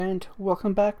And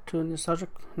welcome back to Nostalgic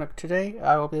Nook. Today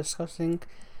I will be discussing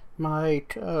my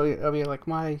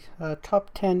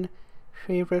top 10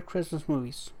 favorite Christmas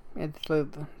movies. And we're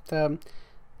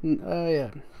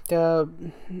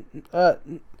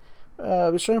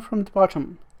starting from the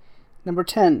bottom. Number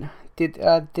 10,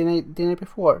 the night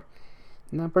before.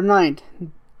 Number 9,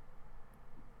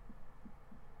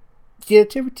 The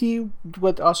Activity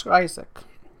with Oscar Isaac.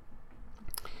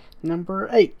 Number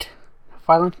 8,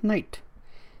 Violent Night.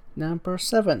 Number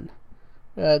 7,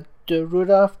 the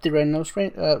Rudolph the Red-Nosed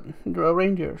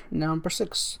Reindeer. Number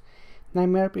 6,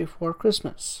 Nightmare Before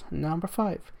Christmas. Number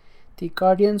 5, the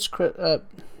Guardians of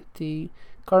the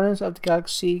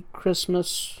Galaxy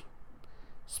Christmas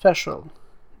Special.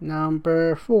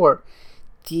 Number 4,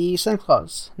 The Santa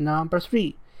Claus. Number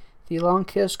 3, The Long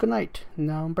Kiss Goodnight.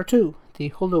 Number 2, The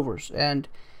Holdovers. And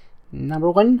number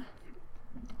 1,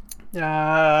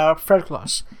 Fred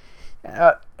Claus.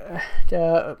 I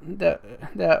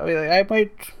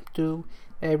might do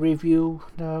a review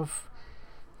of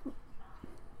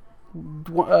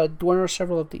one or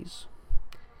several of these.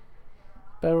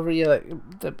 But if you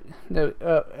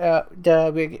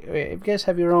guys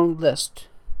have your own list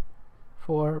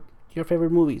for your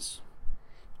favorite movies,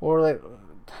 or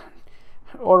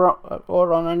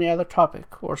on any other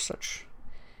topic or such,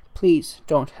 please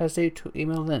don't hesitate to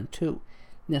email in to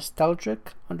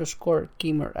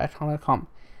nostalgic_gamer@hotmail.com,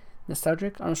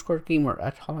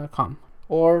 nostalgic_gamer@hotmail.com,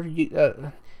 or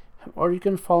you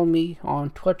can follow me on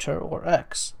Twitter or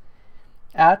X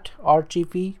at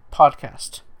RGV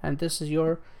Podcast. And this is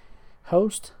your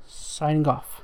host signing off.